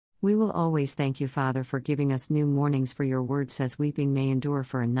We will always thank you, Father, for giving us new mornings, for your word says weeping may endure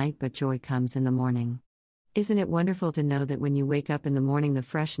for a night, but joy comes in the morning. Isn't it wonderful to know that when you wake up in the morning, the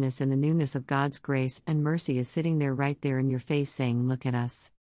freshness and the newness of God's grace and mercy is sitting there right there in your face saying, look at us.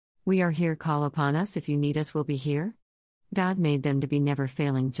 We are here, call upon us, if you need us, we'll be here. God made them to be never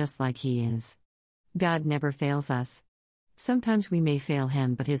failing, just like He is. God never fails us. Sometimes we may fail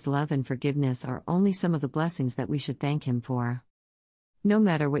Him, but His love and forgiveness are only some of the blessings that we should thank Him for. No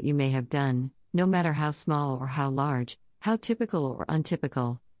matter what you may have done, no matter how small or how large, how typical or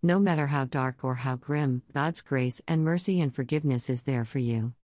untypical, no matter how dark or how grim, God's grace and mercy and forgiveness is there for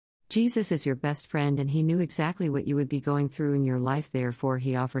you. Jesus is your best friend, and He knew exactly what you would be going through in your life, therefore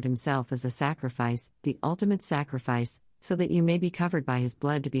He offered Himself as a sacrifice, the ultimate sacrifice, so that you may be covered by His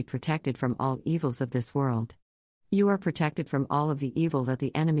blood to be protected from all evils of this world. You are protected from all of the evil that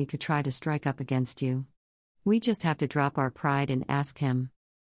the enemy could try to strike up against you. We just have to drop our pride and ask Him.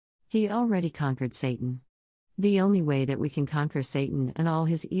 He already conquered Satan. The only way that we can conquer Satan and all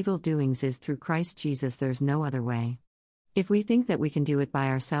his evil doings is through Christ Jesus. There's no other way. If we think that we can do it by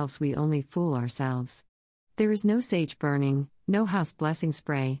ourselves, we only fool ourselves. There is no sage burning, no house blessing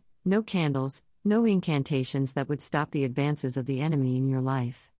spray, no candles, no incantations that would stop the advances of the enemy in your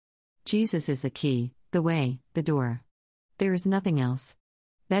life. Jesus is the key, the way, the door. There is nothing else.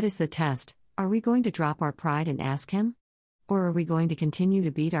 That is the test. Are we going to drop our pride and ask Him? Or are we going to continue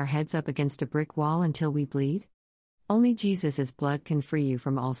to beat our heads up against a brick wall until we bleed? Only Jesus' blood can free you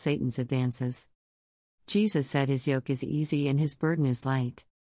from all Satan's advances. Jesus said His yoke is easy and His burden is light.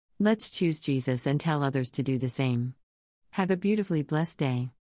 Let's choose Jesus and tell others to do the same. Have a beautifully blessed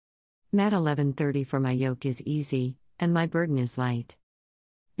day. Matt 11:30 For my yoke is easy, and my burden is light.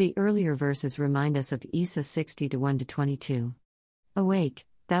 The earlier verses remind us of Isa 60:1-22. Awake,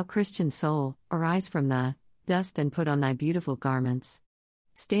 thou Christian soul, arise from the dust and put on thy beautiful garments.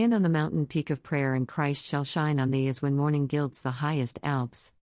 Stand on the mountain peak of prayer, and Christ shall shine on thee as when morning gilds the highest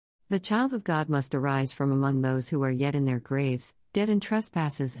Alps. The child of God must arise from among those who are yet in their graves, dead in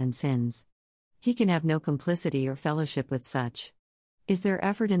trespasses and sins. He can have no complicity or fellowship with such. Is there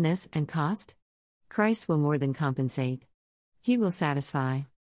effort in this and cost? Christ will more than compensate. He will satisfy.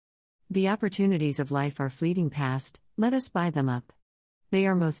 The opportunities of life are fleeting past, let us buy them up. They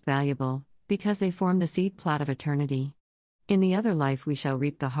are most valuable, because they form the seed plot of eternity. In the other life we shall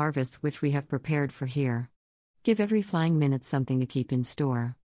reap the harvests which we have prepared for here. Give every flying minute something to keep in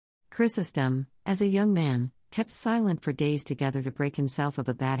store. Chrysostom, as a young man, kept silent for days together to break himself of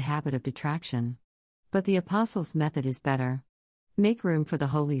a bad habit of detraction. But the Apostles' method is better. Make room for the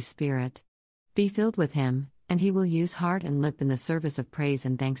Holy Spirit. Be filled with Him, and He will use heart and lip in the service of praise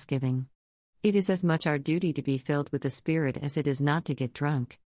and thanksgiving. It is as much our duty to be filled with the Spirit as it is not to get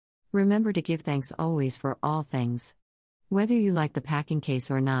drunk. Remember to give thanks always for all things. Whether you like the packing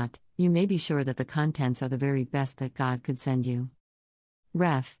case or not, you may be sure that the contents are the very best that God could send you.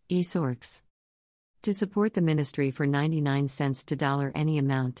 Ref. E. Sorks. To support the ministry for 99 cents to $1 any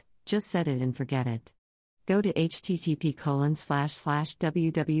amount, just set it and forget it. Go to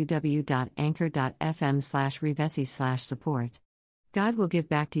http://www.anchor.fm/revesi/support. God will give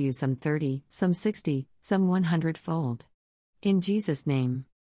back to you some 30, some 60, some 100-fold. In Jesus' name.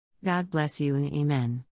 God bless you and amen.